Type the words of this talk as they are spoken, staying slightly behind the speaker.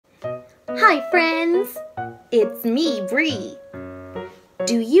Hi friends, it's me, Bree.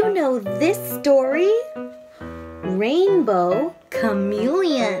 Do you know this story? Rainbow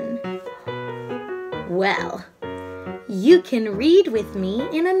Chameleon. Well, you can read with me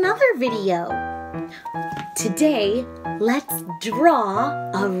in another video. Today, let's draw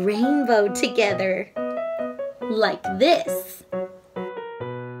a rainbow together, like this.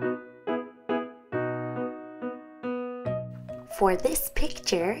 For this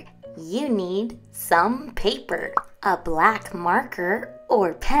picture, you need some paper, a black marker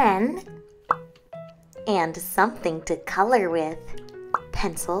or pen, and something to color with,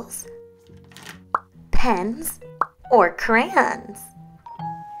 pencils, pens, or crayons.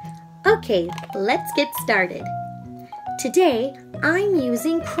 Okay, let's get started. Today, I'm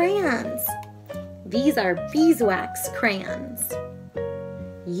using crayons. These are beeswax crayons.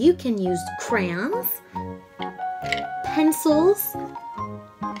 You can use crayons, pencils,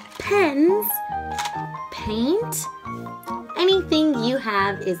 pens, paint, anything you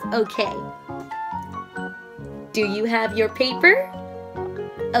have is okay. Do you have your paper?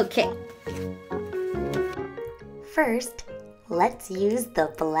 Okay. First, let's use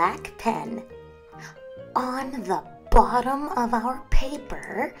the black pen. On the bottom of our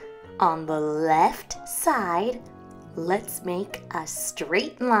paper, on the left side, let's make a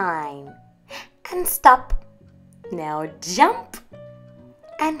straight line. And stop. Now jump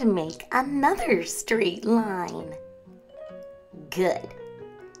and make another straight line. Good.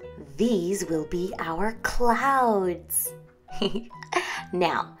 These will be our clouds.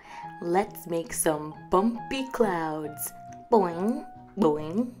 Now, let's make some bumpy clouds. Boing,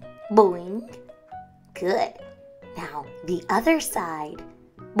 boing, boing. Good. Now, the other side.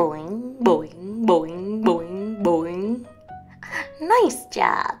 Boing, boing, boing, boing, boing. Nice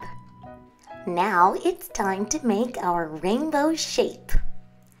job. Now it's time to make our rainbow shape.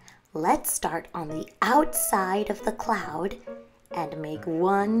 Let's start on the outside of the cloud and make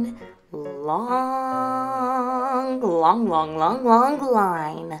one long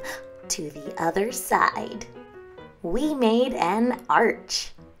line to the other side. We made an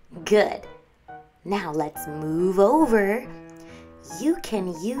arch. Good. Now let's move over. You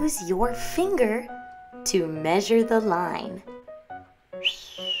can use your finger to measure the line.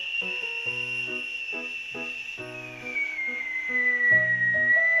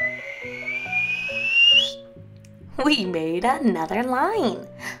 We made another line.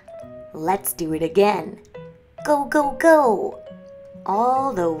 Let's do it again. Go, go, go.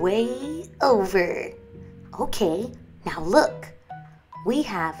 All the way over. Okay, now look. We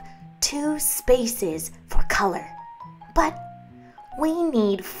have 2 spaces for color, but we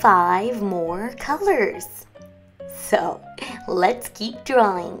need 5 more colors. So, let's keep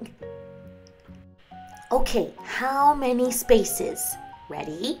drawing. Okay, how many spaces?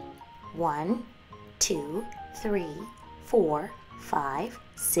 Ready? 1, 2, 3, 4, 5,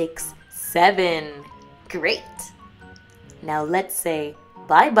 6, 7. Great! Now let's say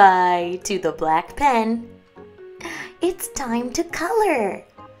bye-bye to the black pen. It's time to color.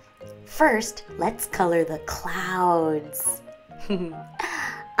 First, let's color the clouds.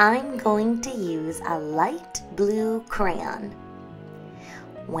 I'm going to use a light blue crayon.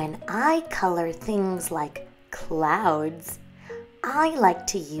 When I color things like clouds, I like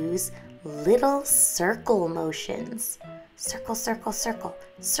to use little circle motions. Circle, circle, circle,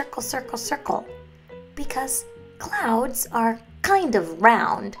 circle, circle, circle. Because clouds are kind of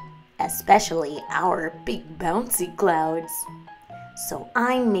round, especially our big bouncy clouds. So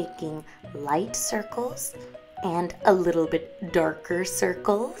I'm making light circles and a little bit darker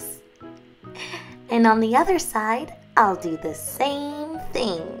circles. And on the other side, I'll do the same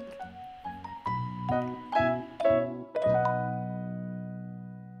thing.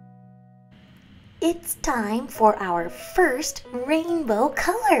 It's time for our first rainbow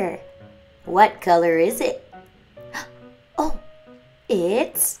color. What color is it? Oh,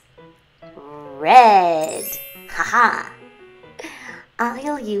 it's red. Haha.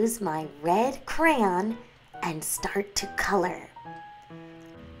 I'll use my red crayon and start to color.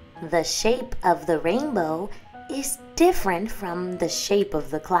 The shape of the rainbow is different from the shape of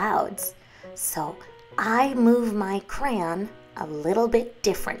the clouds, so I move my crayon a little bit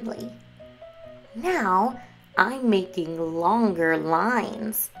differently. Now I'm making longer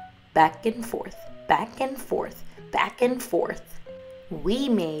lines, back and forth, back and forth, back and forth. We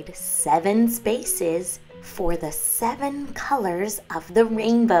made 7 spaces for the 7 colors of the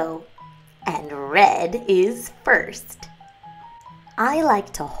rainbow, and red is first. I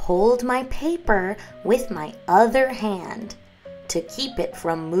like to hold my paper with my other hand to keep it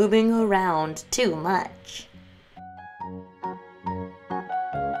from moving around too much.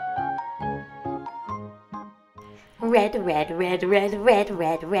 Red, red, red, red, red,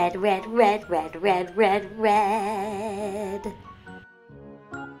 red, red, red, red, red, red, red, red.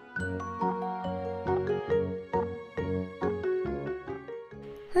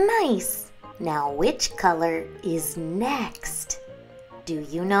 Nice! Now which color is next? Do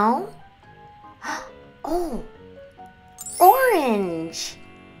you know? Oh, orange!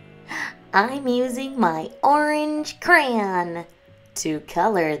 I'm using my orange crayon to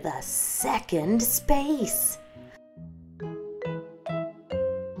color the second space.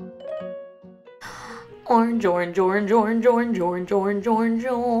 Orange, orange, orange, orange, orange, orange, orange, orange,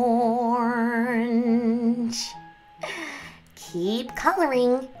 orange. Keep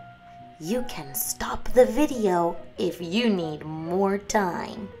coloring. You can stop the video if you need more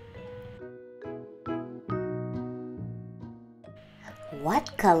time.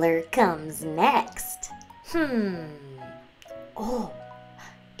 What color comes next? Oh,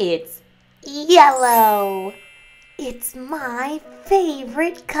 it's yellow. It's my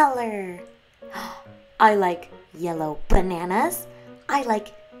favorite color. I like yellow bananas. I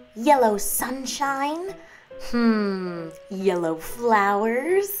like yellow sunshine. Yellow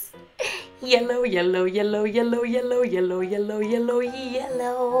flowers. Yellow, yellow, yellow, yellow, yellow, yellow, yellow, yellow,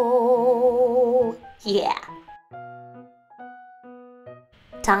 yellow. Yeah.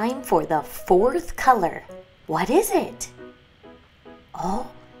 Time for the fourth color. What is it? Oh,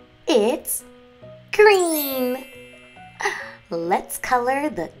 it's green. Let's color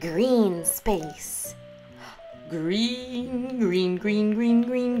the green space. Green, green, green, green,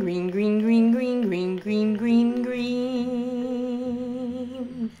 green, green, green, green, green, green, green, green, green.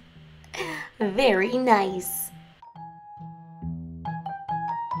 Very nice.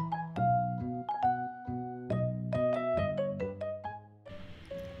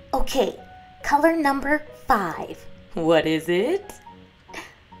 Okay, color number 5. What is it?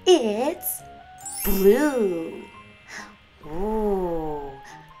 It's blue. Ooh,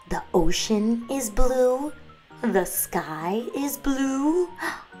 the ocean is blue. The sky is blue.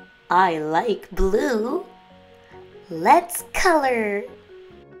 I like blue. Let's color.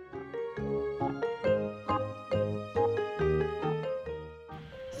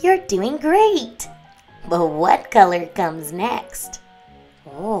 You're doing great. But what color comes next?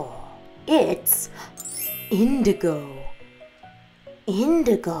 Oh, it's indigo.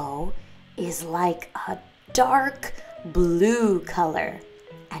 Indigo is like a dark blue color,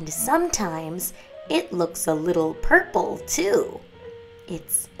 and sometimes it looks a little purple too.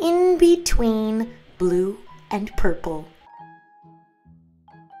 It's in between blue and purple.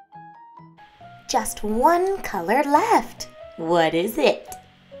 Just one color left. What is it?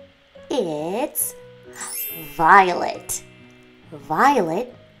 It's violet.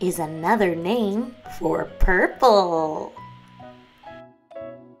 Violet is another name for purple.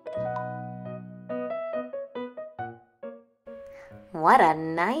 What a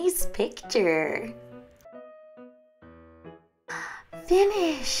nice picture.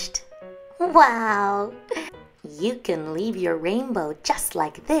 Finished! Wow! You can leave your rainbow just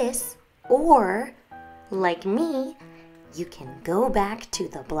like this, or, like me, you can go back to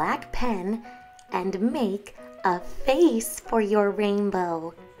the black pen and make a face for your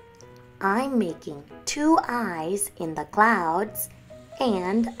rainbow. I'm making 2 eyes in the clouds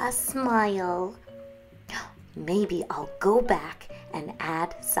and a smile. Maybe I'll go back and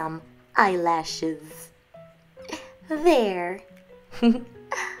add some eyelashes. There.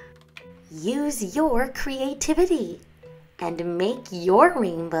 Use your creativity and make your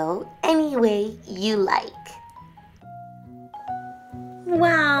rainbow any way you like.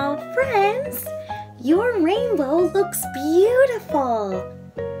 Wow, friends! Your rainbow looks beautiful.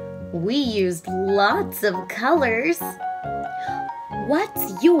 We used lots of colors.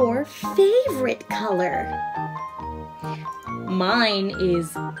 What's your favorite color? Mine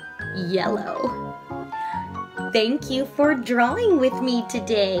is yellow. Thank you for drawing with me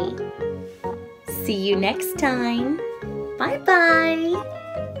today. See you next time. Bye-bye.